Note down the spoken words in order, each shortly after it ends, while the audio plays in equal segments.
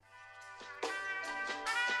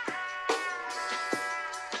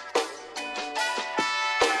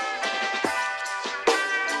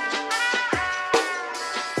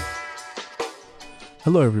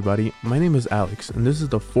Hello everybody, my name is Alex, and this is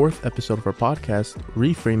the 4th episode of our podcast,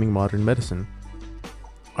 Reframing Modern Medicine.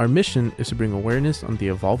 Our mission is to bring awareness on the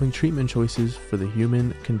evolving treatment choices for the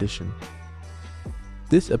human condition.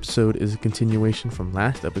 This episode is a continuation from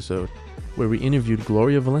last episode, where we interviewed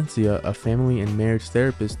Gloria Valencia, a family and marriage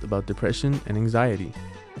therapist, about depression and anxiety.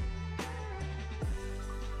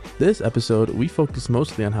 This episode, we focus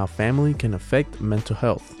mostly on how family can affect mental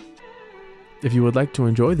health. If you would like to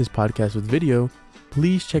enjoy this podcast with video,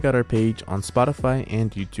 please check out our page on Spotify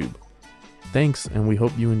and YouTube. Thanks, and we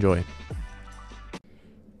hope you enjoy.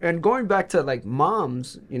 And going back to like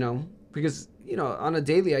moms, because, on a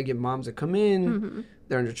daily I get moms that come in,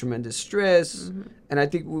 they're under tremendous stress. And I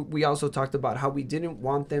think we also talked about how we didn't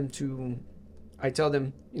want them to, I tell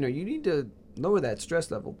them, you need to lower that stress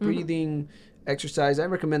level, breathing, exercise. I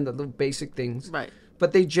recommend the little basic things. Right.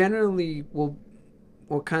 But they generally will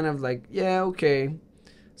kind of like, yeah, okay.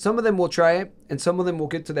 Some of them will try it, and some of them will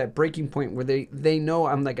get to that breaking point where they know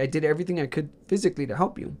I'm like, I did everything I could physically to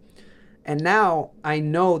help you. And now I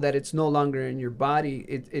know that it's no longer in your body.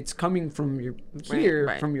 It's coming from your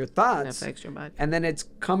from your thoughts. It affects your body. And then it's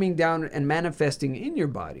coming down and manifesting in your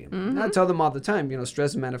body. And I tell them all the time,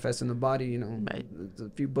 stress manifests in the body, There's a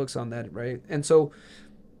few books on that, right? And so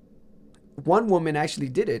one woman actually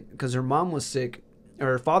did it because her mom was sick. Or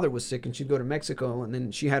her father was sick, and she'd go to Mexico, and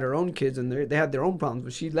then she had her own kids, and they had their own problems,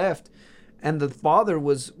 but she left, and the father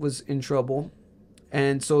was in trouble,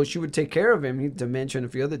 and so she would take care of him. He had dementia and a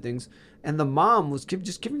few other things, and the mom was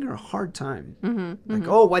just giving her a hard time.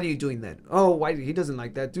 Oh, why are you doing that? Oh, why he doesn't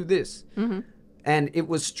like that? Do this. And it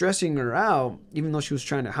was stressing her out, even though she was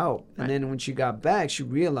trying to help. And then when she got back, she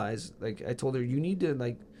realized, like, I told her, you need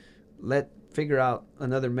to, figure out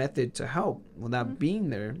another method to help without being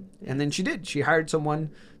there. And then she did. She hired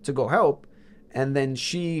someone to go help, and then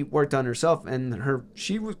she worked on herself. And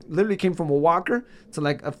she literally came from a walker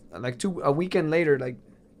to a weekend later. Like,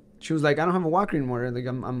 she was like, I don't have a walker anymore. Like,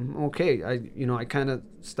 I'm okay. I kind of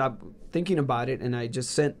stopped thinking about it, and I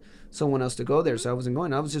just sent someone else to go there. So I wasn't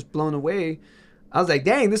going. I was just blown away. I was like,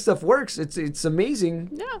 dang, this stuff works. It's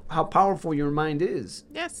amazing how powerful your mind is.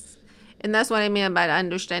 Yes. And that's what I mean about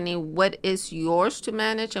understanding what is yours to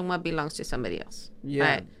manage and what belongs to somebody else. Yeah.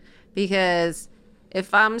 Right? Because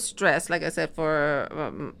if I'm stressed, like I said, for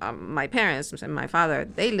my parents and my father,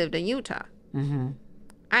 they lived in Utah.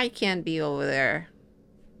 I can't be over there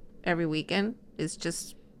every weekend. It's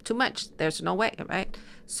just too much. There's no way, right?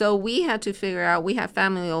 So we had to figure out, we have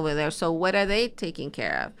family over there. So what are they taking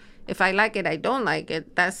care of? If I like it, I don't like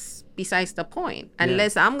it, that's besides the point.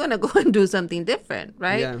 Unless I'm going to go and do something different,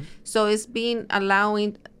 right? Yeah. So it's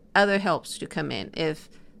allowing other helps to come in. If,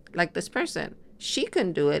 like this person, she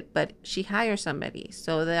couldn't do it, but she hires somebody.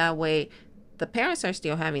 So that way, the parents are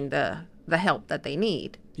still having the help that they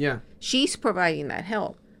need. Yeah. She's providing that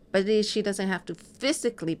help, but she doesn't have to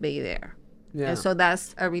physically be there. Yeah. And so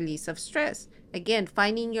that's a release of stress. Again,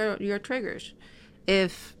 finding your triggers.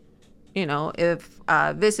 If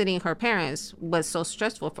visiting her parents was so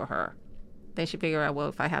stressful for her, then she figured out, well,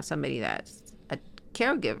 if I have somebody that's a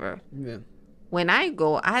caregiver, when I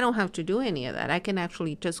go, I don't have to do any of that. I can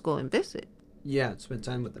actually just go and visit. Yeah, spend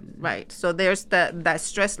time with them. Right. So there's that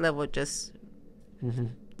stress level just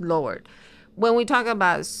lowered. When we talk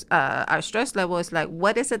about our stress level, it's like,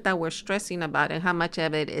 what is it that we're stressing about, and how much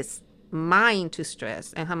of it is mine to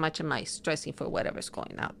stress, and how much am I stressing for whatever's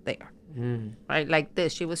going out there? Right? Like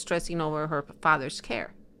this, she was stressing over her father's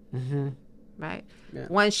care. Right? Yeah.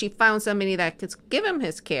 Once she found somebody that could give him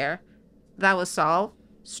his care, that was solved,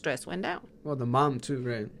 stress went down. Well, the mom too,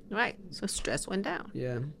 right? Right. So stress went down.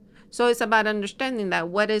 Yeah. So it's about understanding that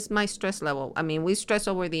what is my stress level? I mean, we stress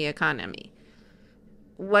over the economy.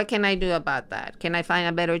 What can I do about that? Can I find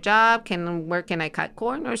a better job? Where can I cut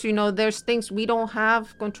corners? There's things we don't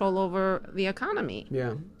have control over the economy.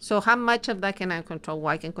 Yeah. So how much of that can I control?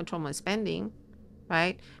 Well, I can control my spending,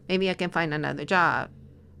 right? Maybe I can find another job.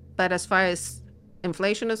 But as far as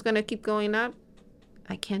inflation is going to keep going up,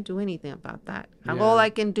 I can't do anything about that. Yeah. All I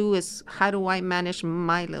can do is, how do I manage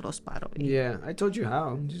my little spot over here? Yeah, I told you how.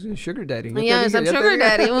 I'm just a sugar daddy. Yes, I'm sugar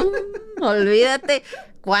daddy. Olvídate.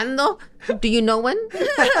 ¿Cuándo? Do you know when?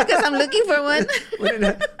 Because I'm looking for one.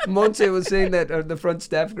 Monse was saying that the front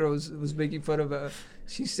staff girl was making fun of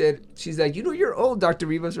she's like, you're old, Dr.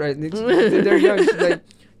 Rivas, right? And they're young. She's like,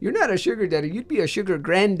 you're not a sugar daddy. You'd be a sugar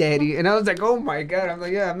granddaddy. And I was like, oh, my God. I'm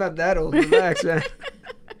like, yeah, I'm not that old. Relax, man.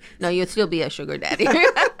 No, you'll still be a sugar daddy.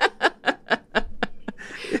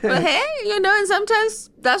 But hey, and sometimes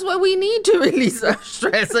that's what we need to release our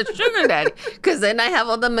stress, a sugar daddy. Because then I have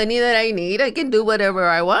all the money that I need. I can do whatever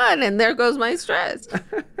I want, and there goes my stress.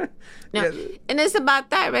 No. And it's about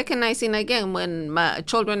that, recognizing, again, when my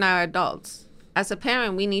children are adults. As a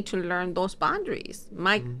parent, we need to learn those boundaries.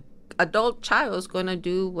 My adult child is going to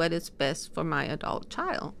do what is best for my adult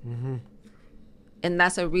child. Mm-hmm. And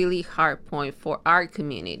that's a really hard point for our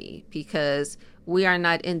community because we are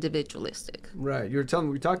not individualistic. Right. You were telling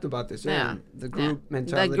me, we talked about this. Yeah. The group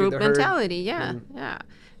mentality. The group mentality, yeah.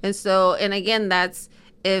 And so, and again, that's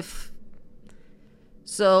if,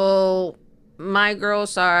 so my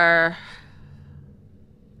girls are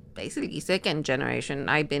basically second generation.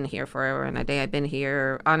 I've been here forever and a day. I've been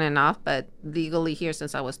here on and off, but legally here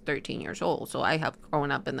since I was 13 years old. So I have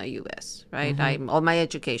grown up in the U.S., right? All my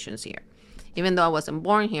education's here. Even though I wasn't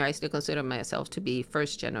born here, I still consider myself to be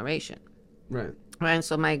first generation. Right. Right.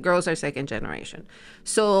 So my girls are second generation.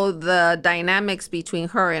 So the dynamics between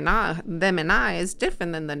her and them and I is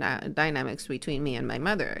different than the dynamics between me and my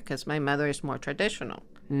mother, because my mother is more traditional.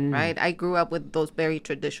 Right. I grew up with those very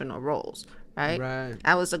traditional roles. Right.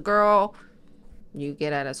 I was a girl. You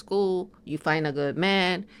get out of school, you find a good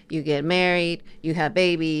man, you get married, you have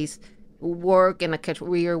babies. Work and a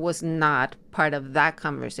career was not part of that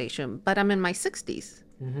conversation, but I'm in my 60s,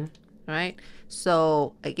 right?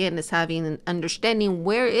 So again, it's having an understanding,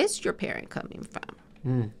 where is your parent coming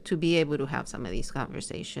from to be able to have some of these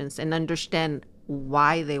conversations and understand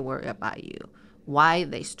why they worry about you, why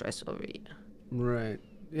they stress over you. Right.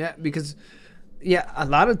 Yeah, because a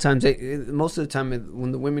lot of times, most of the time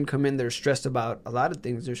when the women come in, they're stressed about a lot of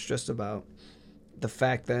things. They're stressed about the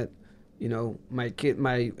fact that, you know,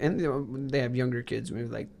 and they have younger kids, maybe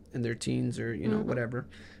like in their teens or, you know, whatever.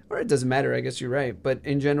 Or it doesn't matter, I guess you're right. But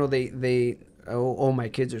in general, they my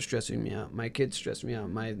kids are stressing me out. My kids stress me out.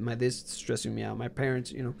 My this is stressing me out. My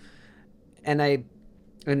parents, you know.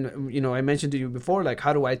 And you know, I mentioned to you before, like,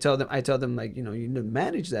 how do I tell them? I tell them, like, you know, you need to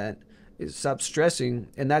manage that. Stop stressing,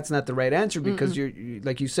 and that's not the right answer because you're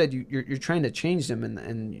like you said, you're trying to change them,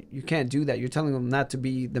 and you can't do that. You're telling them not to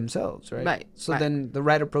be themselves, right? Right. So then the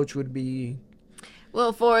right approach would be,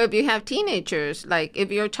 well, for if you have teenagers, like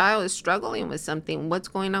if your child is struggling with something, what's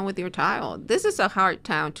going on with your child? This is a hard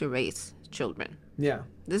town to raise children. Yeah.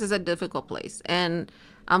 This is a difficult place, and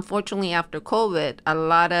unfortunately, after COVID, a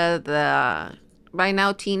lot of right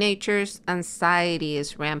now teenagers, anxiety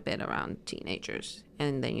is rampant around teenagers.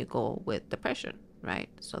 And then you go with depression, right?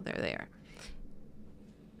 So they're there.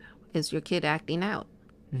 Is your kid acting out?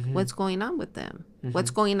 What's going on with them? What's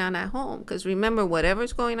going on at home? Because remember,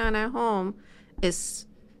 whatever's going on at home is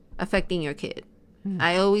affecting your kid.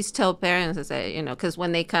 I always tell parents, I say, you know, because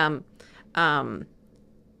when they come,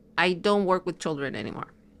 I don't work with children anymore.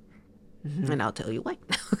 And I'll tell you why.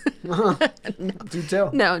 No. Do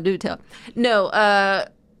tell. No, do tell. No,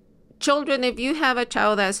 children, if you have a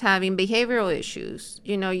child that's having behavioral issues,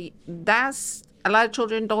 you know, that's a lot of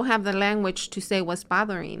children don't have the language to say what's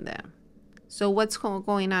bothering them. So what's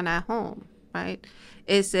going on at home, right?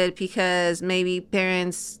 Is it because maybe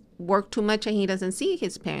parents work too much and he doesn't see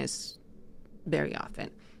his parents very often?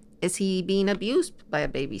 Is he being abused by a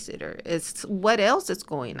babysitter? It's what else is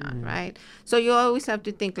going on, right? So you always have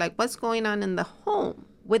to think, like, what's going on in the home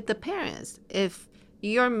with the parents? If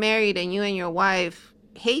you're married and you and your wife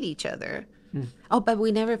hate each other. Oh, but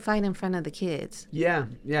we never fight in front of the kids. Yeah,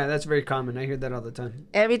 that's very common. I hear that all the time.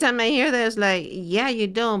 Every time I hear that, it's like, yeah, you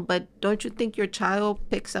don't, but don't you think your child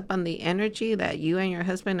picks up on the energy that you and your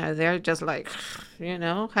husband are there just like, you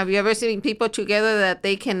know? Have you ever seen people together that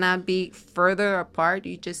they cannot be further apart?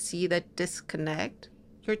 You just see that disconnect.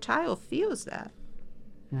 Your child feels that.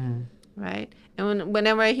 Right? And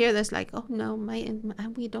whenever I hear this, like, oh, no,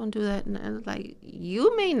 we don't do that. And I was like,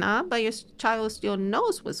 you may not, but your child still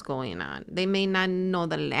knows what's going on. They may not know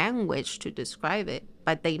the language to describe it,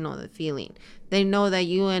 but they know the feeling. They know that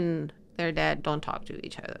you and their dad don't talk to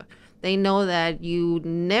each other. They know that you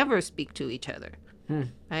never speak to each other,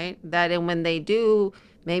 right? That and when they do,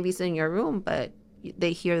 maybe it's in your room, but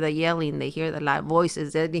they hear the yelling, they hear the loud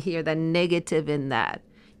voices, they hear the negative in that.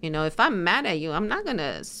 You know, if I'm mad at you, I'm not going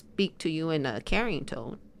to speak to you in a caring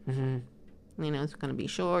tone. You know, it's going to be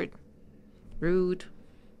short, rude.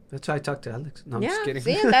 That's how I talk to Alex. No, I'm just kidding.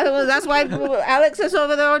 See, that's why Alex is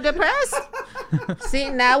over there depressed.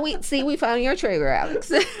 See, we found your trigger,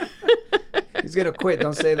 Alex. He's going to quit.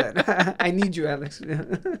 Don't say that. I need you, Alex.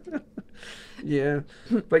 Yeah.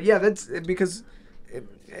 But yeah, that's because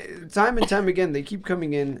time and time again, they keep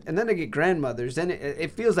coming in, and then I get grandmothers. Then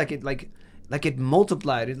it feels like it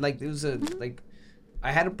multiplied. It was like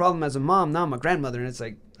I had a problem as a mom. Now I'm a grandmother, and it's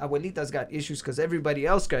like abuelita's got issues because everybody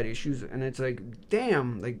else got issues, and it's like,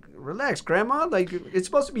 damn, like, relax, grandma. Like, it's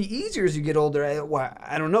supposed to be easier as you get older.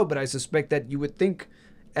 I don't know, but I suspect that you would think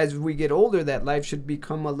as we get older, that life should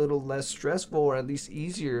become a little less stressful or at least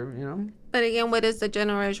easier, you know? But again, what is the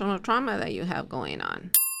generational trauma that you have going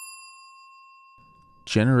on?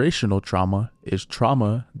 Generational trauma is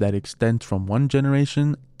trauma that extends from one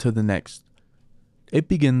generation to the next. It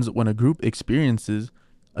begins when a group experiences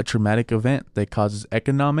a traumatic event that causes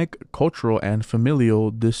economic, cultural, and familial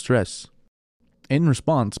distress. In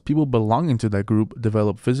response, people belonging to that group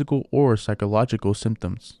develop physical or psychological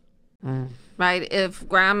symptoms. Right? If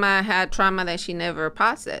grandma had trauma that she never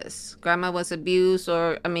processed, grandma was abused,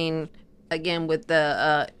 or, I mean, again, with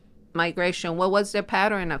the migration, what was their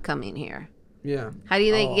pattern of coming here? Yeah. How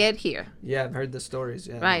do they get here? Yeah, I've heard the stories.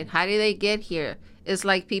 Yeah. Right. How do they get here? It's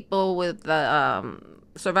like people with the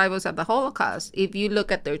survivors of the Holocaust. If you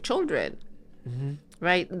look at their children,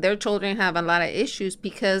 right, their children have a lot of issues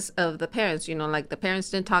because of the parents. You know, like the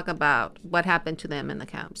parents didn't talk about what happened to them in the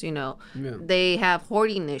camps. You know, they have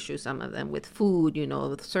hoarding issues, some of them, with food, you know,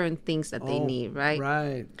 with certain things that they need, right?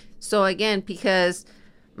 Right. So again, because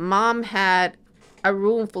mom had a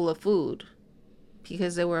room full of food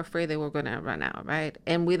because they were afraid they were going to run out, right?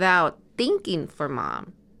 And without thinking for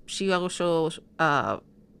mom, she also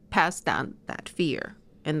passed down that fear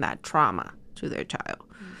and that trauma to their child.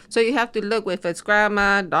 So you have to look, if it's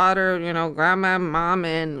grandma, daughter, you know, grandma, mom,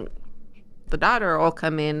 and the daughter all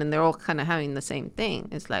come in and they're all kind of having the same thing.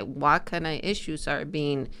 It's like, what kind of issues are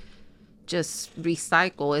being just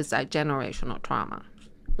recycled? Is that generational trauma?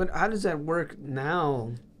 But how does that work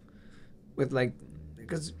now with, like,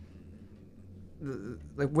 because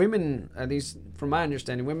like women, at least from my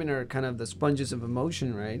understanding, women are kind of the sponges of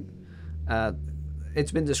emotion, right?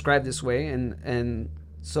 It's been described this way, and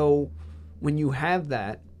so when you have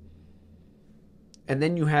that, and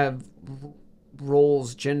then you have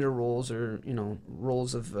roles, gender roles, or, you know,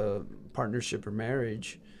 roles of partnership or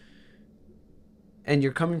marriage, and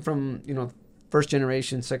you're coming from, you know, first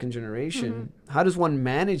generation, second generation, how does one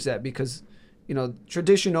manage that? Because, you know,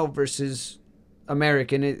 traditional versus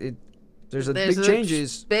American, there's big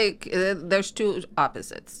changes. There's two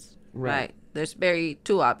opposites, right? There's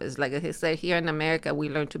two opposites. Like I said, here in America, we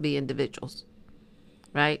learn to be individuals,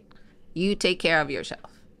 right? You take care of yourself.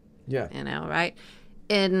 Yeah. You know, right?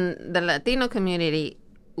 In the Latino community,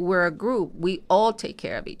 we're a group. We all take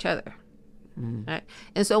care of each other, right?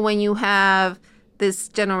 And so when you have this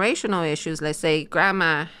generational issues, let's say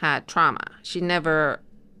grandma had trauma. She never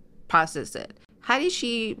processed it. How did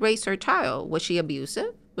she raise her child? Was she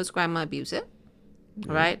abusive? Was grandma abusive?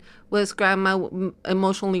 Right? Was grandma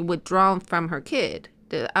emotionally withdrawn from her kid?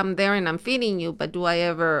 I'm there and I'm feeding you, but do I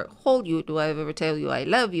ever hold you? Do I ever tell you I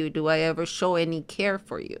love you? Do I ever show any care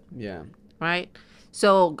for you? Yeah. Right?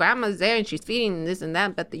 So grandma's there and she's feeding this and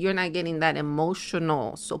that, but you're not getting that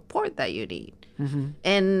emotional support that you need.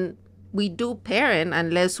 And we do parent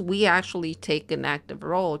unless we actually take an active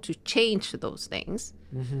role to change those things.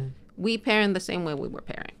 We parent the same way we were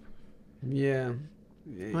parenting. Yeah.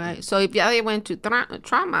 Right. So if I went to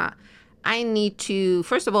trauma, I need to,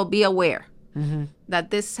 first of all, be aware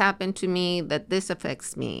that this happened to me, that this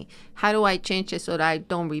affects me. How do I change it so that I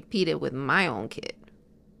don't repeat it with my own kid?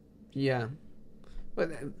 Yeah.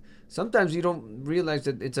 But sometimes you don't realize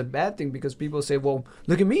that it's a bad thing because people say, well,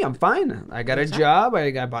 look at me, I'm fine. I got a job.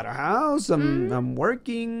 I bought a house. I'm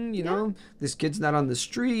working. You know, this kid's not on the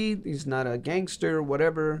street. He's not a gangster,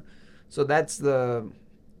 whatever. So that's the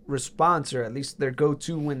response, or at least their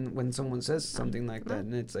go-to when someone says something like that.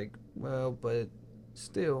 And it's like, well, but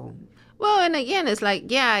still. Well, and again, it's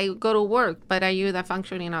like, yeah, I go to work, but are you the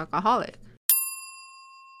functioning alcoholic?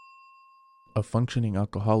 A functioning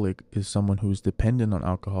alcoholic is someone who is dependent on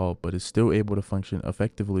alcohol but is still able to function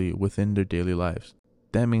effectively within their daily lives.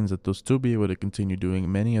 That means that they'll still be able to continue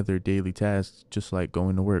doing many of their daily tasks, just like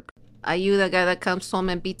going to work. Are you the guy that comes home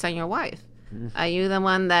and beats on your wife? Are you the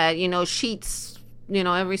one that, you know, cheats, you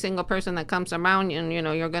know, every single person that comes around and, you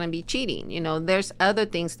know, you're going to be cheating? You know, there's other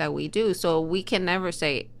things that we do. So we can never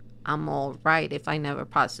say, I'm all right if I never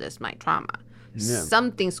process my trauma. Yeah.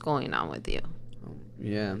 Something's going on with you.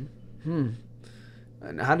 Yeah.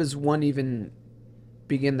 And how does one even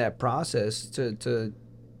begin that process to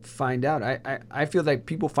find out? I feel like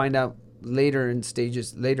people find out later in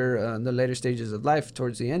the later stages of life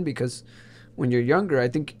towards the end, because when you're younger, I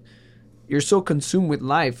think you're so consumed with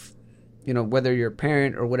life, you know, whether you're a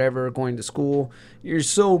parent or whatever, going to school, you're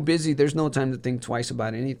so busy, there's no time to think twice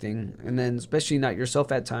about anything. And then especially not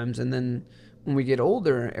yourself at times. And then when we get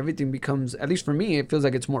older, everything becomes, at least for me, it feels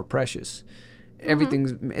like it's more precious.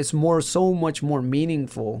 It's so much more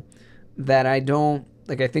meaningful that I don't,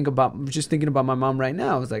 like, I think about, just thinking about my mom right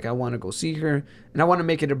now. It's like, I want to go see her and I want to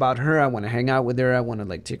make it about her. I want to hang out with her. I want to,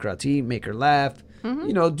 like, take her out to eat, make her laugh,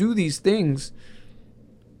 you know, do these things.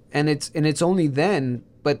 and it's only then.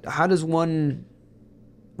 But how does one,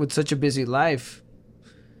 with such a busy life,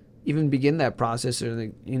 even begin that process? Or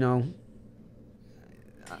like, you know.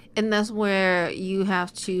 And that's where you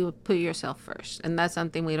have to put yourself first. And that's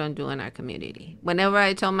something we don't do in our community. Whenever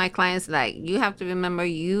I tell my clients, like, you have to remember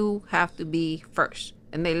you have to be first.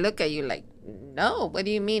 And they look at you like, no, what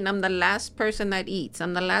do you mean? I'm the last person that eats.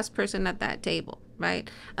 I'm the last person at that table, right?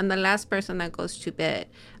 I'm the last person that goes to bed.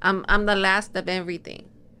 I'm the last of everything.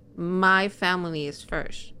 My family is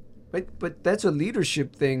first. But that's a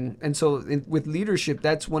leadership thing. And so with leadership,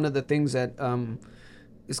 that's one of the things that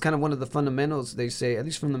is kind of one of the fundamentals, they say, at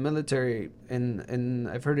least from the military, and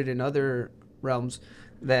I've heard it in other realms,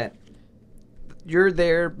 that you're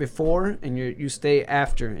there before and you stay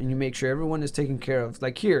after, and you make sure everyone is taken care of.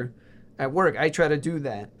 Like here at work, I try to do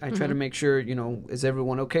that. I try to make sure, you know, is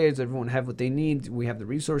everyone okay? Does everyone have what they need? Do we have the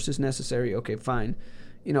resources necessary? Okay, fine.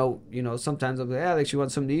 You know, sometimes I'll be like, Alex, you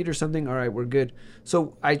want something to eat or something? All right, we're good.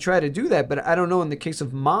 So I try to do that, but I don't know, in the case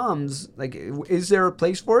of moms, like, is there a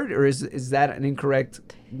place for it, or is that an incorrect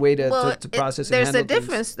way to process and handle There's a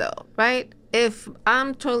difference, though, right? If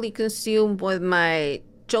I'm totally consumed with my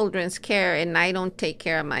children's care and I don't take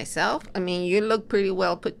care of myself, I mean, you look pretty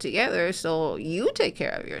well put together, so you take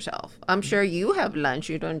care of yourself. I'm sure you have lunch.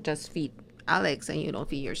 You don't just feed Alex and you don't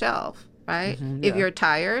feed yourself, right? If you're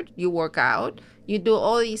tired, you work out. You do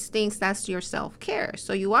all these things, that's your self-care.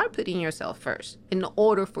 So you are putting yourself first in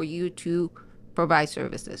order for you to provide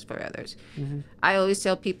services for others. I always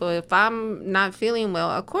tell people, if I'm not feeling well,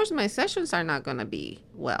 of course my sessions are not going to be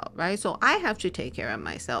well, right? So I have to take care of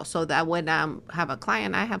myself, so that when I have a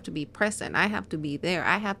client, I have to be present. I have to be there.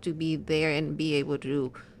 I have to be there and be able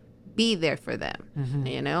to be there for them.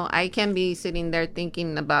 You know, I can't be sitting there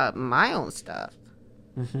thinking about my own stuff.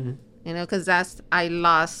 You know, because I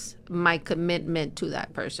lost my commitment to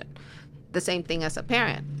that person. The same thing as a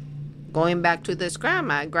parent. Going back to this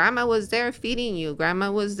grandma was there feeding you.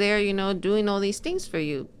 Grandma was there, you know, doing all these things for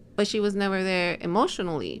you. But she was never there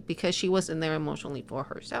emotionally, because she wasn't there emotionally for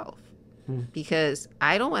herself. Because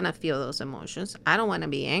I don't want to feel those emotions. I don't want to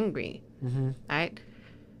be angry. Right?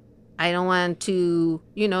 I don't want to,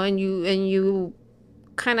 you know, and you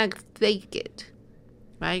kind of fake it.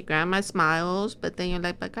 Right? Grandma smiles, but then you're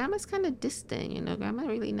like, but grandma's kind of distant, you know. Grandma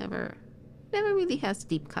really never really has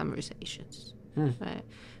deep conversations. Right?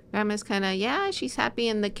 Grandma's kind of, yeah, she's happy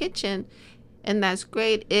in the kitchen, and that's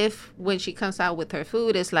great if when she comes out with her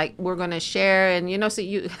food, it's like, we're going to share. And, you know, so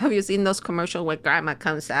have you seen those commercials where grandma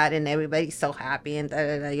comes out and everybody's so happy and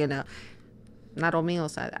you know. Not all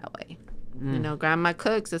meals are that way. You know, grandma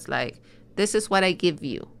cooks, it's like, this is what I give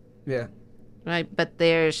you. Yeah. Right? But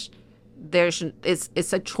it's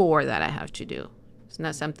a chore that I have to do. It's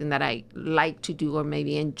not something that I like to do or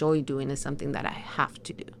maybe enjoy doing. It's something that I have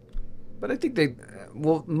to do. But I think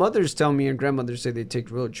mothers tell me, and grandmothers say they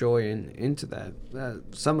take real joy into that.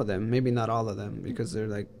 Some of them, maybe not all of them, because they're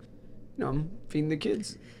like, you know, I'm feeding the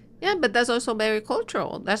kids. Yeah, but that's also very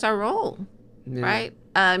cultural. That's our role, right?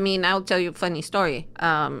 I mean, I'll tell you a funny story.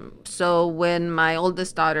 So when my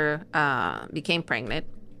oldest daughter became pregnant,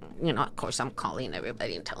 you know, of course, I'm calling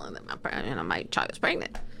everybody and telling them my child is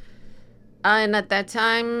pregnant. And at that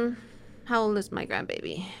time, how old is my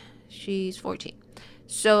grandbaby? She's 14.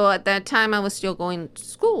 So at that time, I was still going to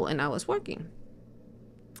school and I was working.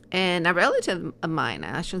 And a relative of mine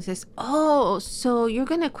actually says, oh, so you're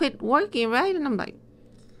going to quit working, right? And I'm like,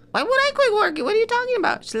 why would I quit working? What are you talking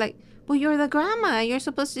about? She's like, well, you're the grandma. You're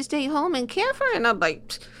supposed to stay home and care for her. And I'm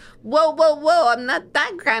like, whoa. I'm not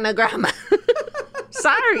that kind of grandma.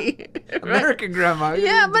 Sorry. American grandma.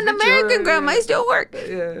 Yeah, but American grandma, I still work.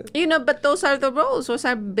 Yeah. You know, but those are the roles. Those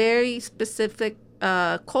are very specific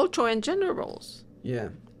cultural and gender roles. Yeah.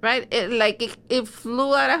 Right? It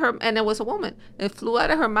flew out of her, and it was a woman. It flew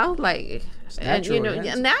out of her mouth like, natural, and,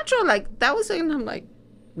 you know, natural. Like, that was, and I'm like,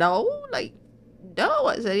 no. I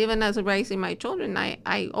said, even as raising my children,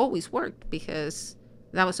 I always worked because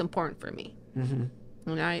that was important for me. You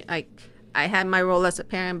know, I had my role as a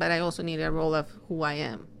parent, but I also needed a role of who I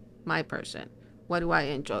am, my person. What do I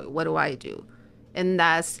enjoy? What do I do? And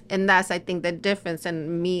that's I think the difference,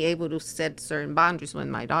 and me able to set certain boundaries with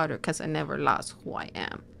my daughter, because I never lost who I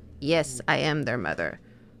am. Yes, I am their mother,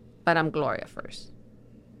 but I'm Gloria first.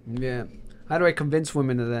 Yeah. How do I convince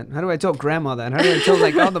women of that? How do I tell grandma that? How do I tell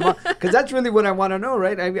like all the moms? Because that's really what I want to know,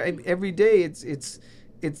 right? I every day it's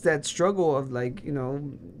that struggle of like, you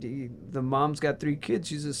know, the mom's got 3 kids.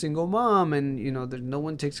 She's a single mom, and you know, no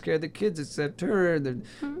one takes care of the kids except her.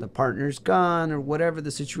 The partner's gone, or whatever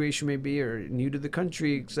the situation may be, or new to the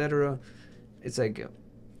country, etc. It's like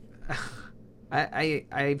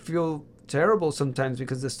I feel terrible sometimes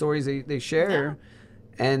because the stories they share.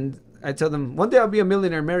 And I tell them, one day I'll be a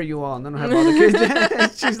millionaire, marry you all, and then I'll have all the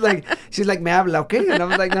kids. she's like, me habla, okay? And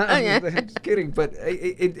I'm like, no, I'm just kidding. But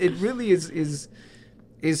it really is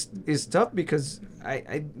tough because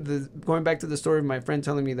going back to the story of my friend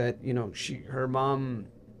telling me that, you know, her mom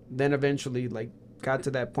then eventually like got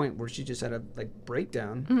to that point where she just had a like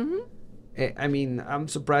breakdown. Mm-hmm. I mean, I'm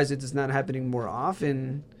surprised it's not happening more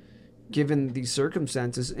often given these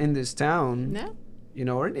circumstances in this town. No. You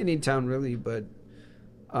know, or in any town really, but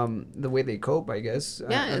the way they cope, I guess.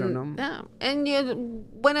 I don't know. Yeah. And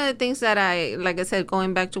one of the things that like I said,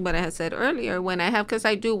 going back to what I had said earlier, because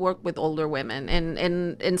I do work with older women, and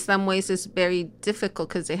in some ways it's very difficult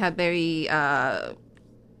because they have very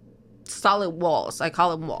solid walls. I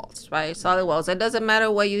call them walls, right? Solid walls. It doesn't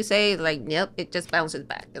matter what you say. Like, yep, it just bounces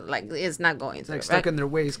back. Like, it's not going it's through. Like stuck in their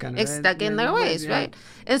ways, kind of. It's stuck in their ways, right?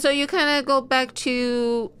 And so you kind of go back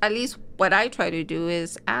to, at least what I try to do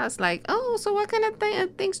is ask, like, oh, so what kind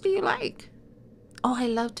of things do you like? Oh, I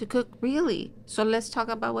love to cook, really? So let's talk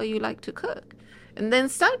about what you like to cook. And then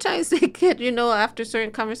sometimes they get, after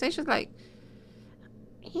certain conversations, like,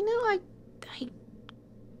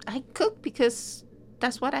 I cook because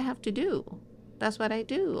that's what I have to do. That's what I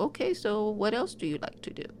do. Okay, so what else do you like to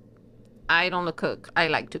do? I don't cook. I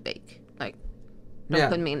like to bake. Like, don't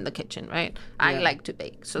put me in the kitchen, right? I like to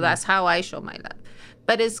bake. So that's how I show my love.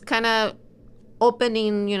 But it's kind of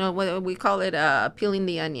opening, what we call it, peeling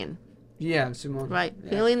the onion. Yeah, Simone. Right,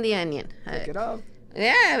 peeling the onion. Pick it up.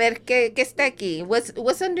 Yeah, a ver, ¿qué está aquí?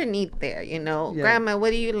 What's underneath there, Grandma,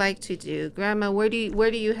 what do you like to do? Grandma, where do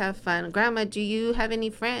you have fun? Grandma, do you have any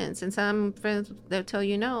friends? And some friends, they'll tell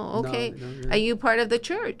you no. Okay. No. Are you part of the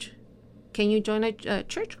church? Can you join a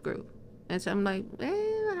church group? And so I'm like,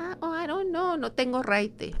 I don't know. No tengo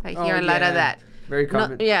raite. I hear a lot of that. Very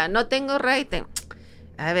common. No tengo raite.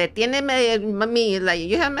 A ver, tiene me, like,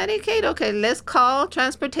 you have Medicaid? Okay, let's call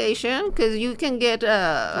transportation because you can get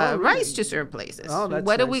rides to certain places. Oh, that's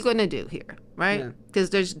what nice. Are we going to do here, right?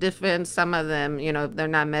 Because there's different, some of them, if they're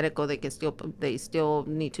not medical, they still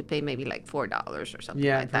need to pay maybe like $4 or something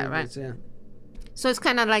like that, right? Yeah. So it's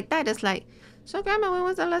kind of like that. It's like, so Grandma, when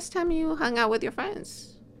was the last time you hung out with your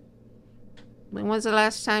friends? When was the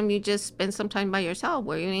last time you just spent some time by yourself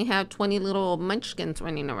where you didn't have 20 little munchkins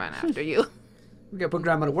running around after you? We got to put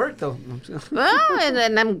Grandma to work, though. Well, and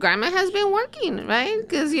then Grandma has been working, right?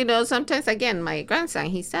 Because, sometimes, again, my grandson,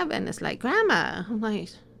 he's 7. It's like, Grandma. I'm like,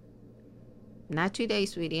 not today,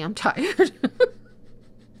 sweetie. I'm tired.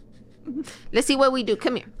 Let's see what we do.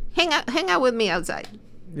 Come here. Hang out with me outside.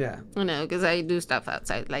 Yeah. Because I do stuff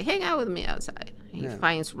outside. Like, hang out with me outside. He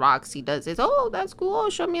finds rocks. He does this. Oh, that's cool. Oh,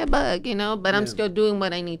 show me a bug, But I'm still doing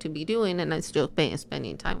what I need to be doing, and I'm still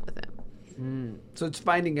spending time with him. So it's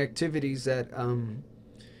finding activities that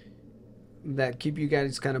keep you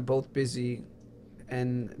guys kind of both busy,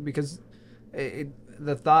 and because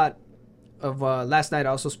the thought of last night I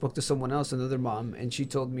also spoke to someone else, another mom, and she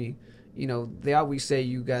told me, they always say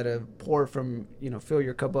you gotta pour from, fill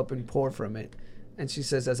your cup up and pour from it, and she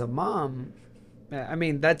says as a mom, I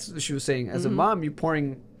mean that's what she was saying, as a mom you're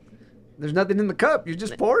pouring. There's nothing in the cup. You're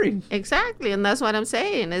just pouring. Exactly. And that's what I'm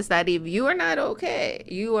saying is that if you are not okay,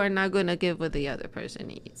 you are not going to give what the other person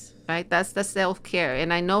needs, right? That's the self-care.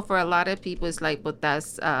 And I know for a lot of people, it's like, but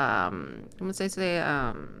that's,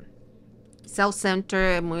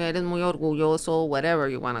 self-centered, eres muy orgulloso, whatever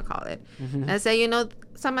you want to call it. And I say,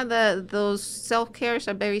 some of those self-cares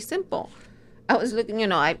are very simple. I was looking,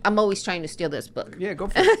 I'm always trying to steal this book. Yeah, go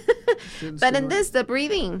for it. But in this, the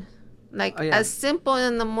breathing. Like, as simple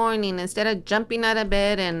in the morning, instead of jumping out of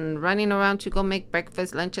bed and running around to go make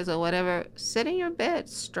breakfast, lunches, or whatever, sit in your bed,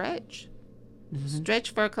 stretch.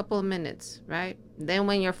 Stretch for a couple of minutes, right? Then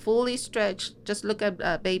when you're fully stretched, just look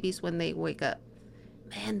at babies when they wake up.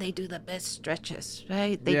 Man, they do the best stretches,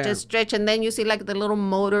 right? They just stretch, and then you see like the little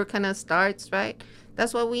motor kind of starts, right?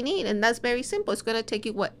 That's what we need, and that's very simple. It's going to take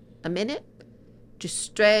you, what, a minute? Just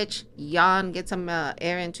stretch, yawn, get some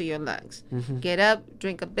air into your lungs. Get up,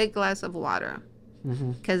 drink a big glass of water,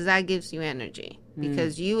 because that gives you energy.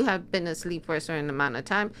 Because you have been asleep for a certain amount of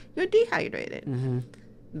time, you're dehydrated.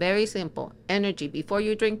 Very simple. Energy. Before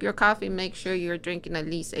you drink your coffee, make sure you're drinking at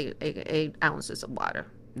least 8 ounces of water.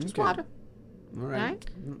 Just water. All right.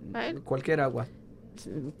 Right? Cualquier agua.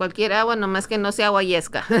 Cualquier agua, nomás que no sea agua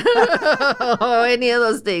yesca. Or any of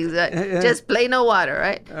those things. Right? Just plain old water,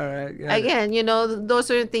 right? All right. Again, those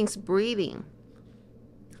are things. Breathing.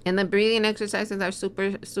 And the breathing exercises are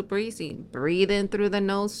super, super easy. Breathe in through the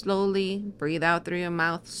nose slowly. Breathe out through your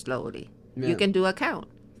mouth slowly. You can do a count.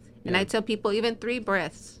 And I tell people even 3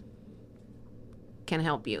 breaths can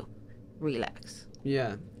help you relax.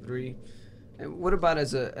 Yeah, 3. And what about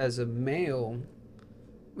as a male?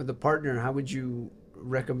 with a partner, how would you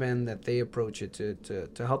recommend that they approach it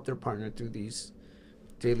to help their partner through these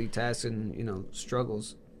daily tasks and, you know,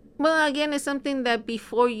 struggles? Well, again, it's something that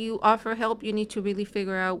before you offer help, you need to really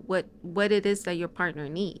figure out what it is that your partner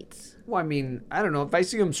needs. Well, I mean, I don't know. If I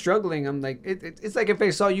see them struggling, I'm like, it's like if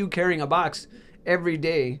I saw you carrying a box every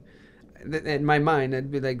day. In my mind,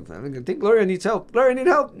 I'd be like, I think Gloria needs help. Gloria need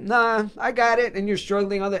help. Nah, I got it. And you're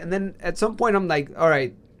struggling on that. And then at some point, I'm like, all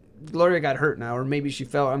right, Gloria got hurt now, or maybe she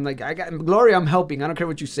fell. I'm like, Gloria, I'm helping. I don't care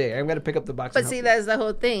what you say. I'm gonna pick up the box. But see, that's the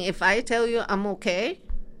whole thing. If I tell you I'm okay,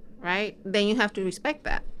 right, then you have to respect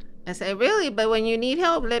that and say, really. But when you need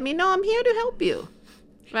help, let me know. I'm here to help you,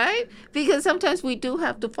 right? Because sometimes we do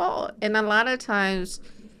have to fall, and a lot of times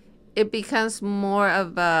it becomes more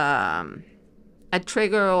of a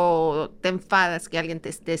trigger o te enfadas que alguien te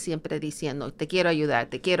esté siempre diciendo, te quiero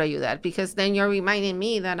ayudar, because then you're reminding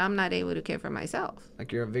me that I'm not able to care for myself.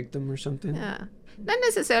 Like you're a victim or something? Yeah. Not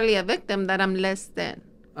necessarily a victim, that I'm less than.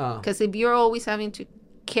 Because if you're always having to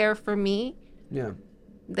care for me, yeah,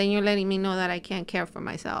 then you're letting me know that I can't care for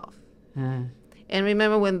myself. And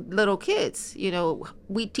remember, when little kids, you know,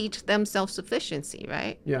 we teach them self-sufficiency,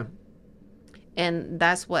 right? Yeah. And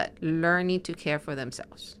that's what? Learning to care for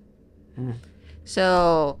themselves.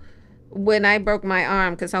 So when I broke my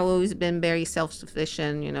arm, because I've always been very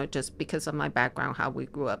self-sufficient, you know, just because of my background, how we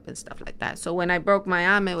grew up and stuff like that. So when I broke my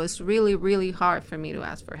arm, it was really, really hard for me to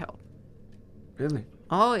ask for help. Really?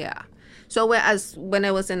 Oh, yeah. So when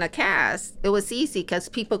I was in a cast, it was easy because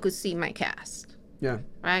people could see my cast. Yeah.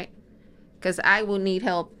 Right? Because I will need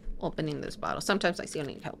help opening this bottle. Sometimes I still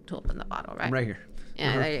need help to open the bottle, right? I'm right here.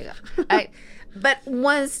 Yeah, there you go. Right. But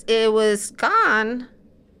once it was gone,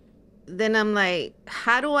 then I'm like,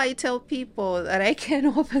 how do I tell people that I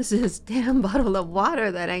can't open this damn bottle of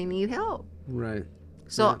water, that I need help? Right.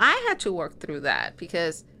 So yeah. I had to work through that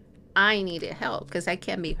because I needed help, because I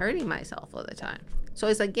can't be hurting myself all the time. So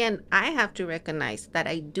it's, again, I have to recognize that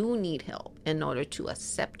I do need help in order to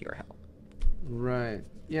accept your help. Right.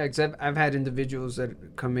 Yeah, because I've had individuals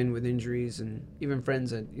that come in with injuries, and even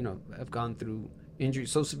friends that, you know, have gone through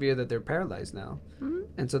injuries so severe that they're paralyzed now.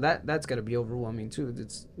 And so that's got to be overwhelming too.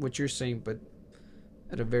 It's what you're saying, but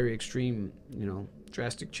at a very extreme, you know,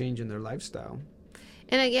 drastic change in their lifestyle.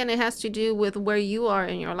 And again, it has to do with where you are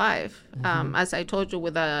in your life. As I told you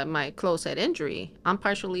with my closed head injury, I'm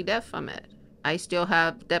partially deaf from it. I still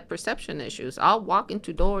have depth perception issues. I'll walk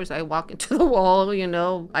into doors. I walk into the wall, you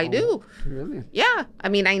know. I do. Really? Yeah. I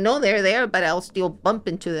mean, I know they're there, but I'll still bump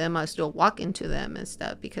into them. I'll still walk into them and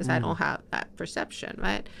stuff because I don't have that perception,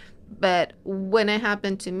 right? But when it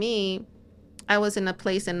happened to me, I was in a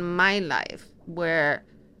place in my life where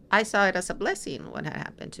I saw it as a blessing what had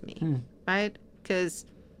happened to me, right? Because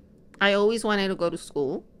I always wanted to go to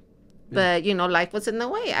school. But, you know, life was in the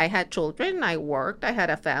way. I had children. I worked. I had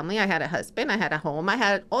a family. I had a husband. I had a home. I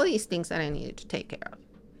had all these things that I needed to take care of.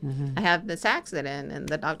 I had this accident, and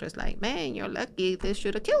the doctor's like, man, you're lucky. This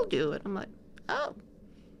should have killed you. And I'm like, oh.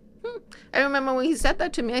 I remember when he said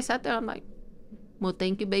that to me, I sat there. I'm like, well,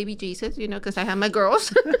 thank you, baby Jesus, you know, because I have my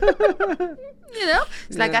girls. You know,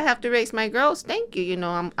 it's like I have to raise my girls. Thank you. You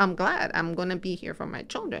know, I'm glad. I'm going to be here for my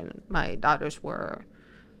children. My daughters were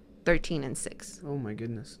 13 and 6. Oh, my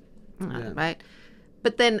goodness. Right.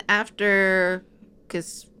 But then after,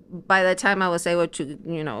 because by the time I was able to,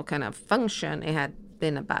 you know, kind of function, it had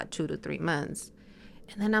been about 2 to 3 months.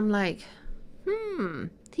 And then I'm like,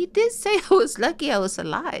 he did say I was lucky I was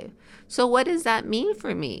alive. So what does that mean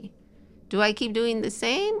for me? Do I keep doing the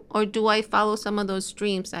same, or do I follow some of those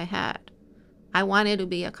dreams I had? I wanted to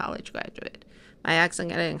be a college graduate. My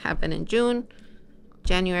accident happened in June.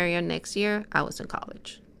 January of next year, I was in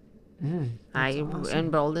college. I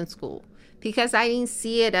enrolled in school because I didn't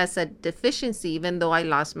see it as a deficiency, even though I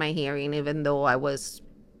lost my hearing, even though I was,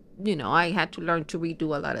 you know, I had to learn to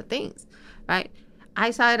redo a lot of things, right? I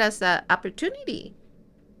saw it as an opportunity,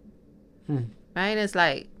 right? It's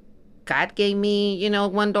like God gave me, you know,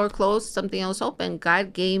 one door closed, something else open.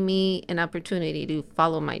 God gave me an opportunity to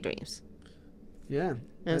follow my dreams. Yeah.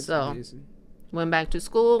 And so amazing. Went back to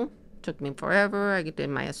school. Took me forever. I did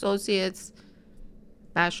my associates,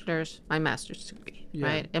 bachelor's, my master's degree,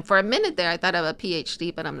 right? And for a minute there, I thought of a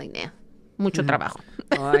PhD, but I'm like, nah, mucho trabajo.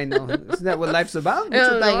 Oh, I know. Isn't that what life's about?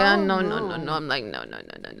 No. I'm like, no.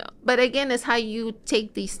 But again, it's how you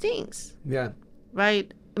take these things. Yeah.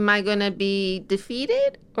 Right? Am I going to be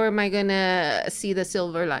defeated, or am I going to see the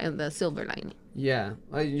silver lining? Yeah.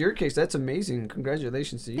 In your case, that's amazing.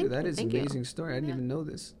 Congratulations to you. That is an amazing story. I didn't even know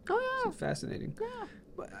this. Oh, yeah. It's fascinating. Yeah.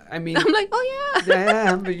 I mean, I'm like, oh,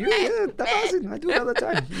 yeah. Yeah, but that's awesome. I do it all the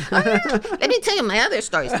time. Oh, yeah. Let me tell you my other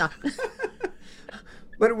stories now.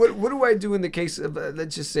 But what do I do in the case of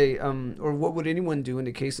let's just say or what would anyone do in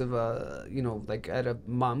the case of you know, like I had a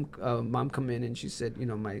mom come in and she said, you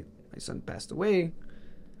know, my son passed away,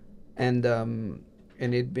 and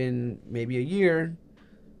it'd been maybe a year,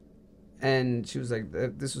 and she was like,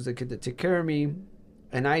 this was the kid that took care of me.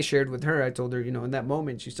 And I shared with her, I told her, you know, in that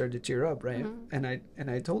moment she started to tear up, right? And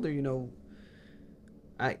I told her, you know,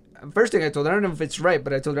 first thing I told her, I don't know if it's right,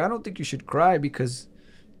 but I told her, I don't think you should cry, because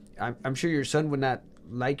I'm sure your son would not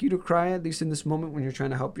like you to cry, at least in this moment when you're trying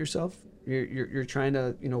to help yourself. You're trying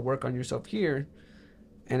to, you know, work on yourself here.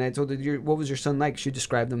 And I told her, what was your son like? She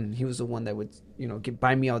described him. He was the one that would, you know,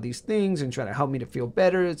 buy me all these things and try to help me to feel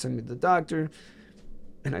better, send me to the doctor.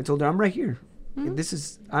 And I told her, I'm right here.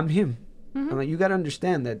 I'm him. I'm like, you got to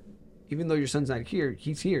understand that even though your son's not here,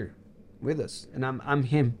 he's here with us, and I'm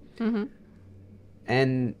him.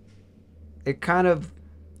 And it kind of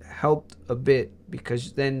helped a bit,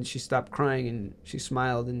 because then she stopped crying and she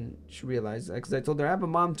smiled and she realized, because I told her I have a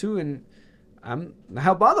mom too, and I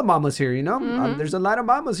help all the mamas here, you know. There's a lot of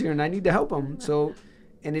mamas here and I need to help them. So,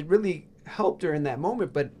 and it really helped her in that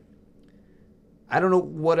moment. But I don't know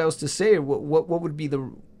what else to say, or what would be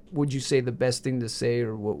would you say the best thing to say,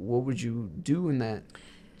 or what would you do in that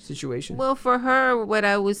situation? Well, for her, what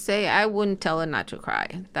I would say, I wouldn't tell her not to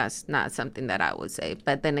cry. That's not something that I would say.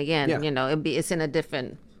 But then again, you know, it's in a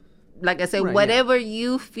different, like I said, whatever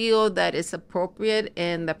you feel that is appropriate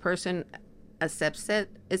and the person accepts it,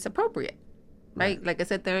 it's appropriate. Right? Like I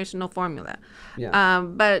said, there is no formula.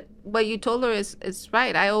 But what you told her is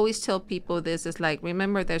right. I always tell people this is like,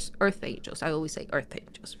 remember, there's earth angels. I always say earth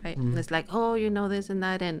angels, right? It's like, oh, you know, this and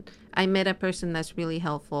that. And I met a person that's really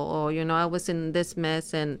helpful. Or, you know, I was in this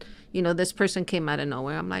mess and, you know, this person came out of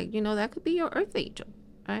nowhere. I'm like, you know, that could be your earth angel,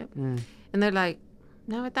 right? And they're like,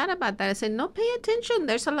 never thought about that. I said, no, pay attention.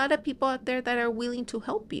 There's a lot of people out there that are willing to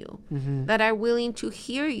help you, that are willing to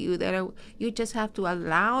hear you, you just have to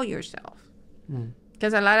allow yourself.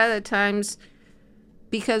 Because a lot of the times,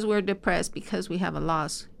 because we're depressed, because we have a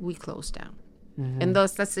loss, we close down. And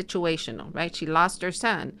that's situational, right? She lost her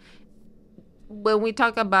son. When we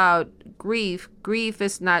talk about grief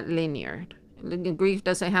is not linear. Grief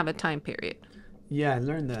doesn't have a time period. Yeah, I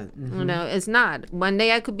learned that. You know, it's not. One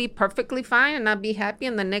day I could be perfectly fine and not be happy,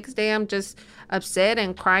 and the next day I'm just upset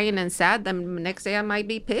and crying and sad. The next day I might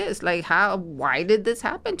be pissed. Like, why did this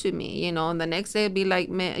happen to me? You know, and the next day I'd be like,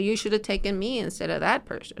 man, you should have taken me instead of that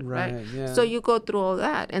person, right? Yeah. So you go through all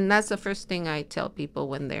that. And that's the first thing I tell people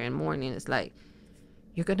when they're in mourning is like,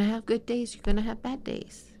 you're going to have good days, you're going to have bad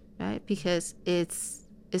days, right? Because it's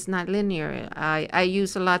not linear. I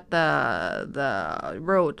use a lot the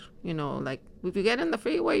road, you know, like, if you get in the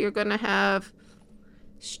freeway, you're going to have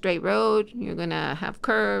straight road. You're going to have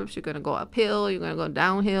curves. You're going to go uphill. You're going to go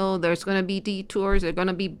downhill. There's going to be detours. There's going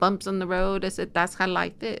to be bumps on the road. I said, that's how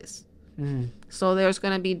life is. So there's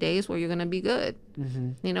going to be days where you're going to be good.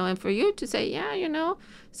 You know, and for you to say, yeah, you know,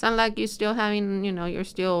 sound like you're still having, you know, you're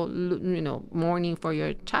still, you know, mourning for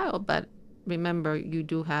your child. But remember, you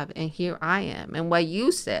do have, and here I am. And what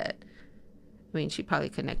you said, I mean, she probably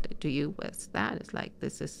connected to you with that. It's like,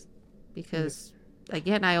 this is... Because,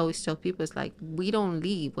 again, I always tell people, it's like, we don't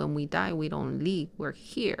leave. When we die, we don't leave. We're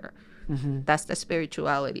here. That's the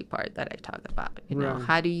spirituality part that I talk about. You know,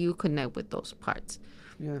 how do you connect with those parts?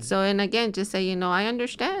 So, and again, just say, you know, I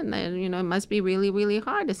understand that, you know, it must be really, really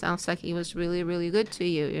hard. It sounds like he was really, really good to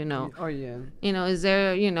you, you know. You know, is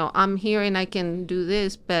there, you know, I'm here and I can do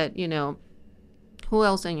this, but, you know, who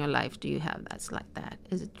else in your life do you have that's like that?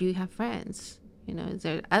 Do you have friends? You know, is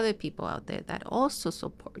there other people out there that also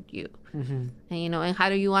support you? And, you know, and how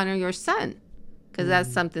do you honor your son? Because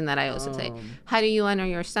that's something that I also say. How do you honor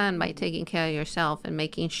your son? By taking care of yourself and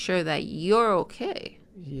making sure that you're okay.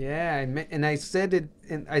 Yeah, and I said it,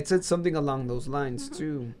 and I said something along those lines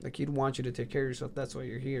too. Like, he'd want you to take care of yourself. That's why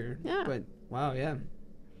you're here. Yeah. But wow, yeah.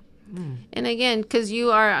 And again, because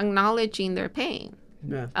you are acknowledging their pain.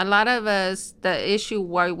 Yeah. A lot of us, the issue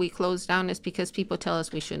why we close down is because people tell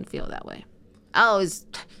us we shouldn't feel that way. Oh,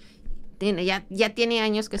 ya tiene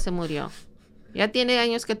años que se murió. Ya tiene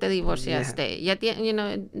años que te divorciaste. Ya tiene, you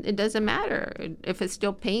know, it doesn't matter. If it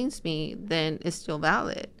still pains me, then it's still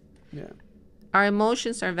valid. Yeah. Our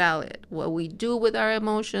emotions are valid. What we do with our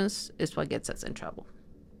emotions is what gets us in trouble.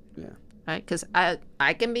 Yeah. Right? Because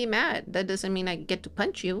I can be mad. That doesn't mean I get to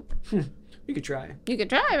punch you. You could try. You could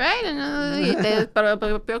try, right?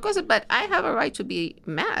 But I have a right to be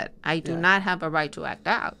mad. I do not have a right to act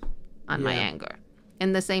out on my anger.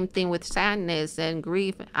 And the same thing with sadness and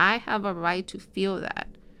grief. I have a right to feel that.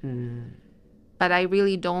 But I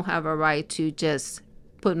really don't have a right to just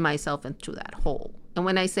put myself into that hole. And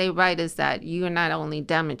when I say right is that you're not only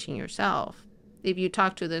damaging yourself, If you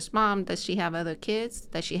talk to this mom, does she have other kids?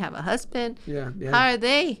 Does she have a husband? Yeah. How are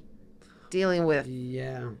they dealing with?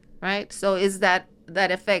 Yeah. Right? So is that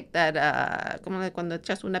effect that, como cuando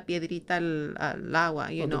echas una piedrita al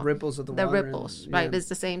agua, you know? The ripples of the water. The ripples, right? It's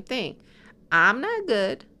the same thing. I'm not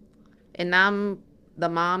good, and I'm the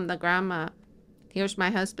mom, the grandma. Here's my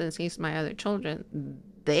husband, here's my other children.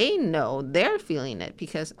 They know they're feeling it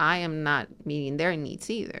because I am not meeting their needs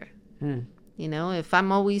either. You know, if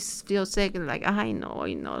I'm always feel sick and like, ay, no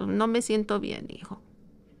me siento bien, hijo.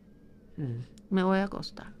 Me voy a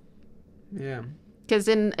acostar. Yeah. Because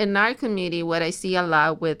in our community, what I see a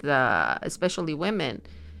lot with, especially women,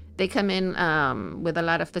 they come in with a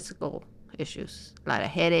lot of physical issues, a lot of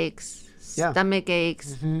headaches, stomach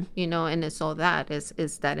aches, you know, and it's all that.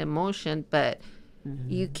 It's that emotion, but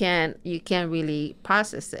you can't really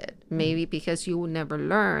process it. Maybe because you will never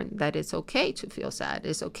learn that it's okay to feel sad.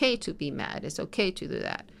 It's okay to be mad. It's okay to do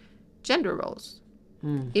that. Gender roles.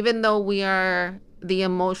 Even though we are the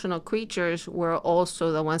emotional creatures, we're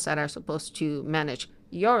also the ones that are supposed to manage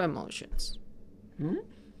your emotions.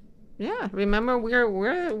 Yeah, remember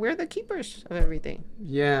we're the keepers of everything.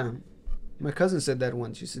 Yeah, my cousin said that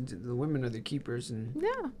once. She said the women are the keepers, and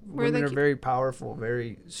women are very powerful,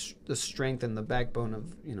 very the strength and the backbone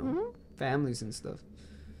of families and stuff.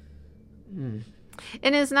 And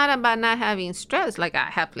it's not about not having stress. Like,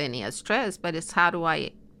 I have plenty of stress, but it's how do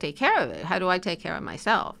I take care of it? How do I take care of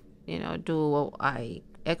myself? You know, do I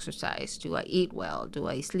exercise? Do I eat well? Do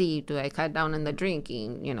I sleep? Do I cut down on the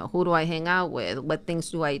drinking? You know, who do I hang out with? What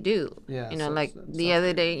things do I do? Yeah, you know, like the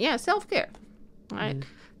other day, self-care, right?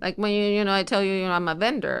 Like when I tell you, I'm a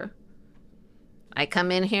vendor. I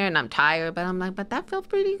come in here and I'm tired, but I'm like, but that felt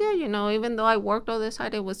pretty good, even though I worked all this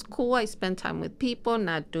hard, it was cool. I spent time with people,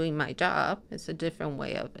 not doing my job. It's a different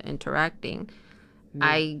way of interacting.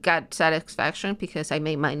 I got satisfaction because I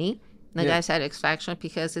made money. I got satisfaction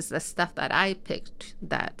because it's the stuff that I picked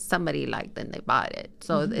that somebody liked and they bought it.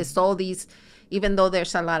 So it's all these, even though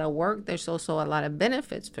there's a lot of work, there's also a lot of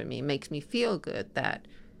benefits for me. It makes me feel good that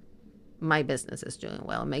my business is doing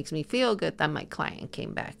well. It makes me feel good that my client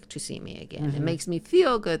came back to see me again. It makes me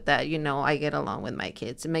feel good that, I get along with my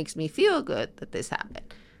kids. It makes me feel good that this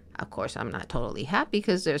happened. Of course, I'm not totally happy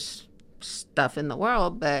because there's stuff in the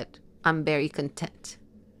world, but I'm very content.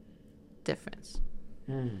 Difference.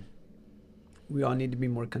 We all need to be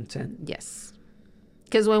more content. Yes.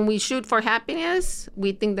 Because when we shoot for happiness,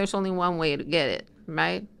 we think there's only one way to get it,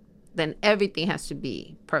 right? Then everything has to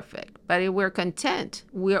be perfect. But if we're content,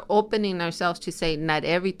 we're opening ourselves to say not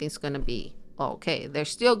everything's going to be okay. There's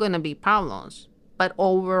still going to be problems. But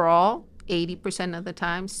overall, 80% of the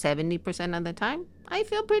time, 70% of the time, I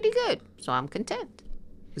feel pretty good. So I'm content.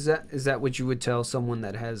 Is that what you would tell someone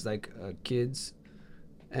that has kids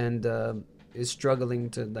and is struggling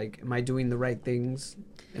to am I doing the right things?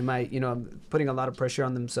 Am I putting a lot of pressure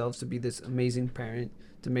on themselves to be this amazing parent,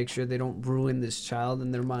 to make sure they don't ruin this child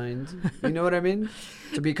in their mind? You know what I mean?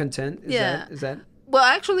 To be content. Is that? Well,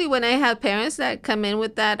 actually, when I have parents that come in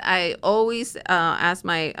with that, I always ask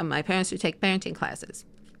my parents to take parenting classes.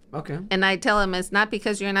 Okay. And I tell them it's not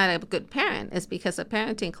because you're not a good parent. It's because a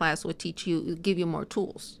parenting class will give you more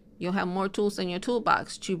tools. You'll have more tools in your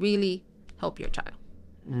toolbox to really help your child.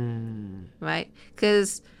 Right?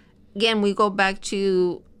 Because, again, we go back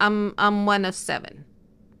to I'm one of 7,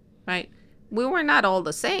 right? We were not all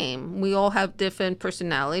the same. We all have different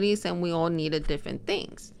personalities and we all needed different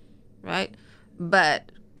things, right?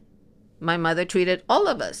 But my mother treated all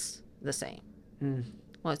of us the same.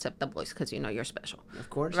 Well, except the boys, because you're special.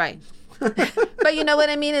 Of course. Right. But you know what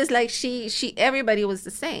I mean? It's like everybody was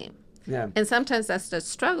the same. Yeah. And sometimes that's the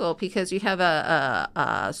struggle because you have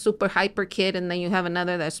a super hyper kid and then you have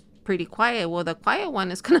another that's pretty quiet. Well, the quiet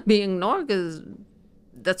one is going to be ignored because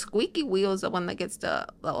the squeaky wheel is the one that gets the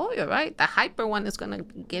oil, right? The hyper one is going to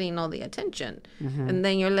getting all the attention. And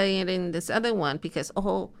then you're letting it in this other one because,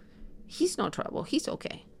 he's no trouble. He's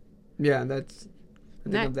okay. Yeah, I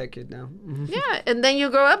think of that kid now. Yeah, and then you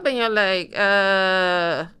grow up and you're like,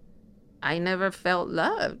 I never felt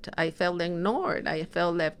loved. I felt ignored. I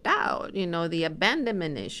felt left out. The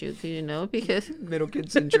abandonment issue, because... Middle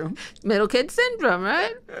kid syndrome. Middle kid syndrome,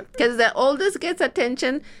 right? Because the oldest gets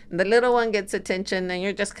attention, the little one gets attention, and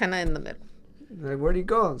you're just kind of in the middle. Like, where'd he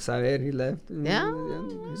go? Saber, he left. Yeah.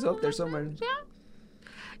 He's up there somewhere. Yeah.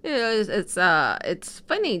 It's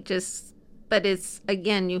funny, but it's,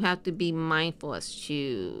 again, you have to be mindful as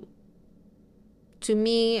to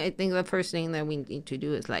me, I think the first thing that we need to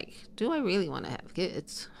do is do I really want to have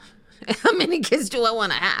kids? How many kids do I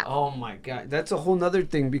want to have? Oh my God, that's a whole nother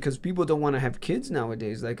thing, because people don't want to have kids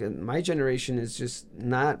nowadays. Like my generation is just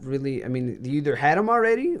not really. I mean, you either had them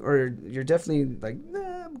already, or you're definitely like,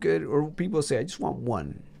 nah, I'm good. Or people say, I just want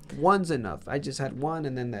one. One's enough. I just had one,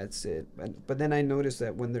 and then that's it. But then I noticed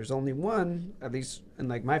that when there's only one, at least in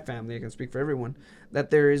like my family, I can speak for everyone, that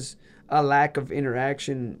there is a lack of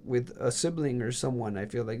interaction with a sibling or someone. I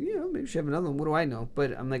feel like, maybe she have another one. What do I know?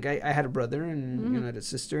 But I'm like, I had a brother, and I had a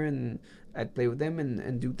sister, and I'd play with them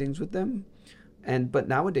and do things with them. But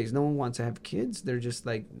nowadays, no one wants to have kids. They're just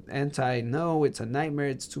like no, it's a nightmare.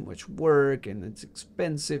 It's too much work, and it's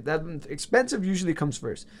expensive. That expensive usually comes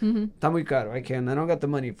first. Está muy caro. I don't got the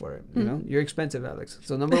money for it. You know, you're expensive, Alex.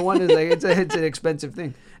 So number one is like, it's an expensive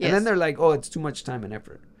thing. Yes. And then they're like, oh, it's too much time and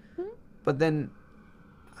effort. But then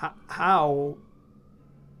how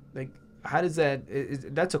does that?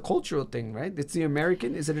 That's a cultural thing, right? It's the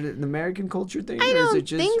American. Is it an American culture thing? I don't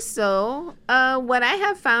think so. What I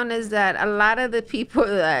have found is that a lot of the people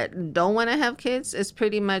that don't want to have kids is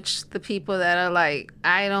pretty much the people that are like,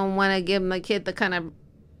 I don't want to give my kid the kind of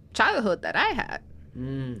childhood that I had.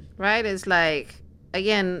 Right? It's like,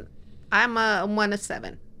 again, I'm a 1 of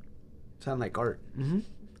 7. Sound like art.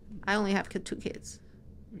 I only have 2 kids.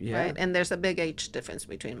 Yeah. Right? And there's a big age difference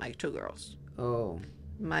between my 2 girls. Oh.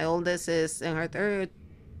 My oldest is in her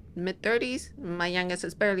mid-30s. My youngest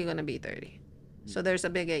is barely going to be 30. So there's a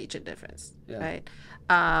big age difference, right?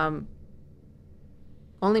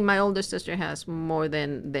 Only my older sister has more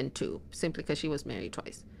than 2, simply because she was married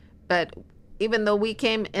twice. But even though we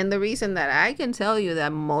came, and the reason that I can tell you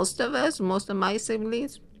that most of my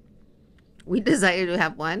siblings, we decided to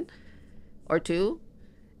have 1 or 2,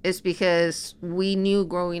 is because we knew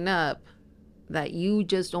growing up that you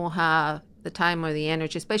just don't have the time or the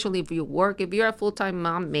energy, especially if you work. If you're a full-time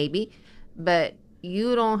mom, maybe, but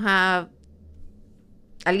you don't have,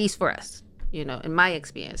 at least for us, in my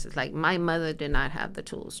experience, it's like my mother did not have the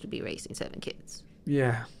tools to be raising 7 kids.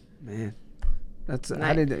 Yeah, man. That's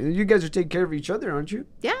you guys are taking care of each other, aren't you?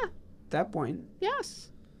 Yeah. At that point. Yes.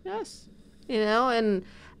 And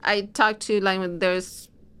I talked to, like, there's,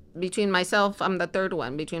 between myself, I'm the third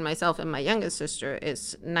one, between myself and my youngest sister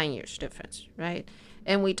is 9 years difference, right?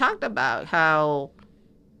 And we talked about how,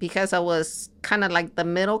 because I was kind of like the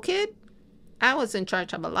middle kid, I was in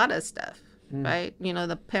charge of a lot of stuff, right?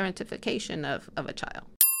 The parentification of a child.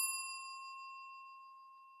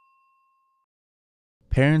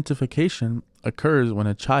 Parentification occurs when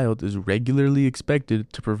a child is regularly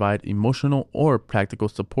expected to provide emotional or practical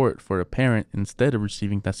support for a parent instead of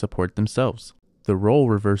receiving that support themselves. The role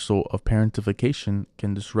reversal of parentification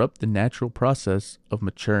can disrupt the natural process of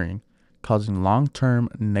maturing, causing long-term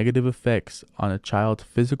negative effects on a child's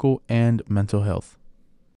physical and mental health.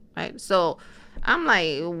 Right. So I'm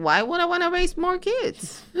like, why would I want to raise more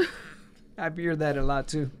kids? I hear that a lot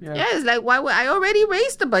too. Yeah. It's like, why would I already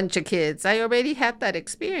raised a bunch of kids? I already had that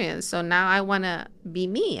experience. So now I want to be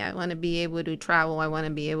me. I want to be able to travel. I want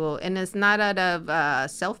to be able, and it's not out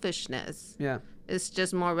of selfishness. Yeah. It's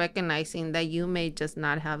just more recognizing that you may just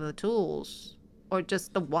not have the tools or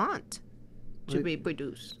just the want to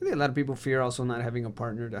reproduce. I think a lot of people fear also not having a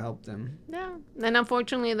partner to help them. Yeah, and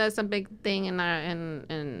unfortunately, that's a big thing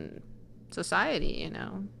in society,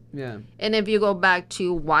 Yeah. And if you go back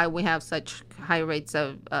to why we have such high rates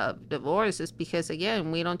of divorce, is because,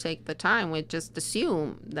 again, we don't take the time. We just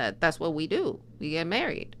assume that that's what we do. We get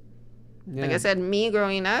married. Yeah. Like I said, me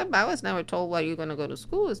growing up, I was never told why you're going to go to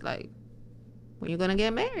school. It's like, when you're going to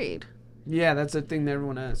get married. Yeah, that's the thing that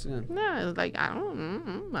everyone asks. Yeah, it's like, I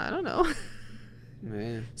don't know.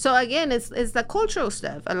 Man. So again, it's the cultural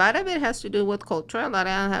stuff. A lot of it has to do with culture. A lot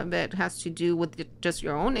of it has to do with just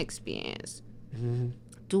your own experience.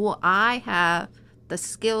 Do I have the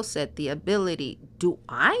skill set, the ability? Do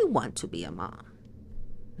I want to be a mom?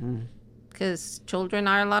 Because children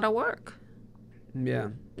are a lot of work. Yeah.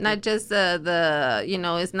 Not just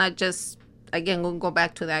it's not just, again, we'll go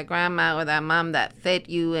back to that grandma or that mom that fed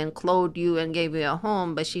you and clothed you and gave you a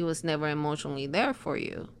home, but she was never emotionally there for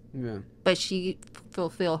you. Yeah. But she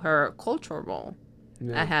fulfilled her cultural role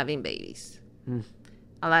at having babies.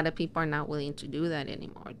 A lot of people are not willing to do that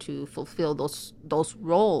anymore, to fulfill those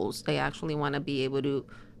roles. They actually want to be able to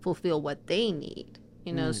fulfill what they need.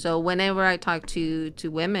 So whenever I talk to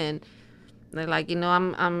women, they're like,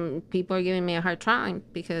 I'm people are giving me a hard time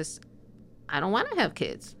because I don't want to have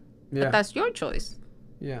kids. Yeah. But that's your choice.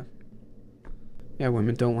 Yeah. Yeah,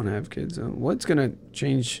 women don't want to have kids. What's going to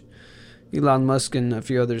change? Elon Musk and a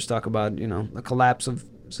few others talk about, the collapse of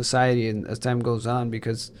society and as time goes on,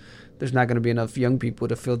 because there's not going to be enough young people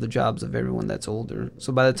to fill the jobs of everyone that's older.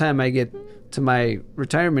 So by the time I get to my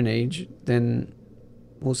retirement age, then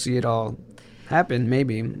we'll see it all happen.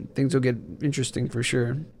 Maybe things will get interesting for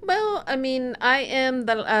sure. Well, I mean, I am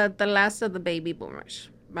the last of the baby boomers,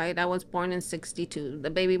 right? I was born in 62. The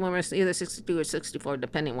baby boomers, either 62 or 64,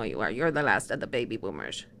 depending where you are. You're the last of the baby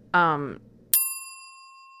boomers.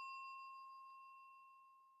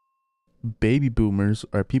 Baby boomers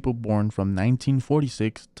are people born from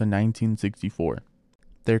 1946 to 1964.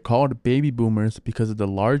 They're called baby boomers because of the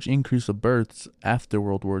large increase of births after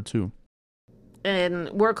World War II.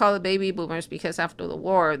 And we're called baby boomers because after the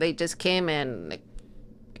war, they just came and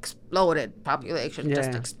exploded. Population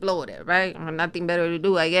just exploded, right? Nothing better to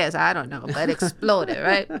do, I guess. I don't know, but exploded,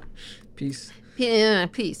 right? Peace. Yeah,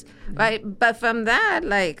 peace, right? But from that,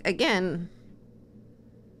 like, again,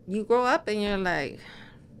 you grow up and you're like,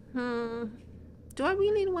 do I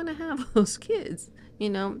really want to have those kids? You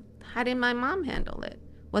know, how did my mom handle it?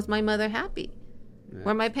 Was my mother happy? Yeah.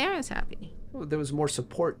 Were my parents happy? Well, there was more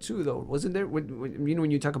support too, though, wasn't there?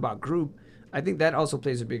 When you talk about group, I think that also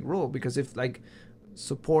plays a big role, because if like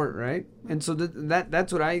support, right? And so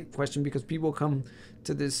that's what I question, because people come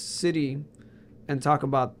to this city and talk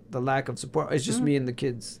about the lack of support. It's just me and the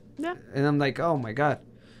kids. Yeah. And I'm like, oh my God,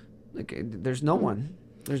 like there's no one.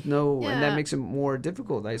 There's no, and that makes it more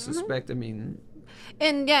difficult, I suspect. I mean,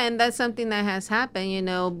 and that's something that has happened, you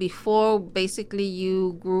know, before basically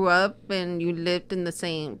you grew up and you lived in the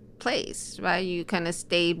same place, right? You kind of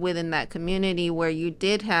stayed within that community where you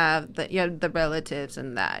did have the relatives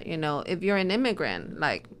and that, you know, if you're an immigrant,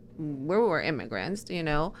 like we were immigrants, you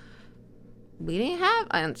know, we didn't have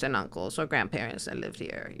aunts and uncles or grandparents that lived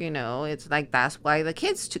here. You know, it's like that's why the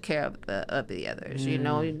kids took care of the others. You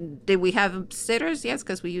know, did we have sitters? Yes,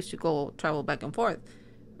 because we used to travel back and forth.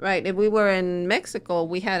 Right. If we were in Mexico,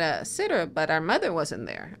 we had a sitter, but our mother wasn't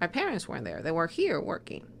there. Our parents weren't there. They were here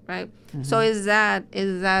working. Right. So is that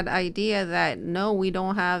idea that no, we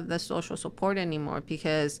don't have the social support anymore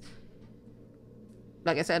because,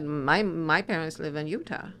 like I said, my parents live in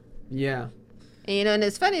Utah. Yeah. And, you know, and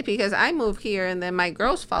it's funny because I moved here and then my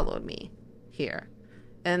girls followed me here.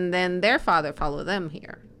 And then their father followed them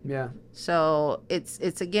here. Yeah. So it's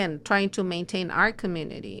again, trying to maintain our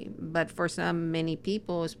community. But for many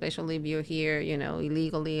people, especially if you're here, you know,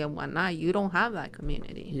 illegally and whatnot, you don't have that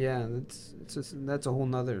community. Yeah, that's a whole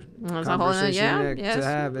nother conversation to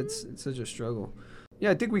have. It's such a struggle. Yeah,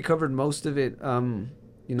 I think we covered most of it.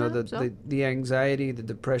 You know, the anxiety, the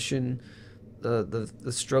depression, the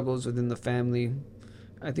struggles within the family.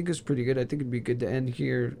 I think it's pretty good. I think it'd be good to end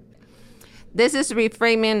here. This is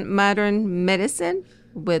Reframing Modern Medicine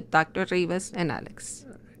with Dr. Rivas and Alex.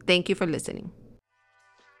 Thank you for listening.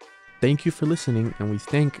 Thank you for listening, and we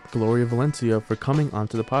thank Gloria Valencia for coming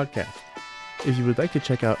onto the podcast. If you would like to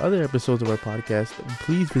check out other episodes of our podcast,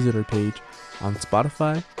 please visit our page on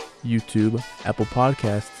Spotify, YouTube, Apple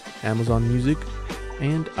Podcasts, Amazon Music,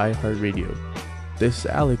 and iHeartRadio. This is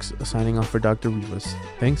Alex signing off for Dr. Rivas.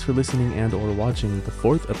 Thanks for listening and or watching the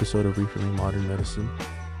 4th episode of Reframing Modern Medicine,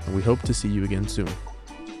 and we hope to see you again soon.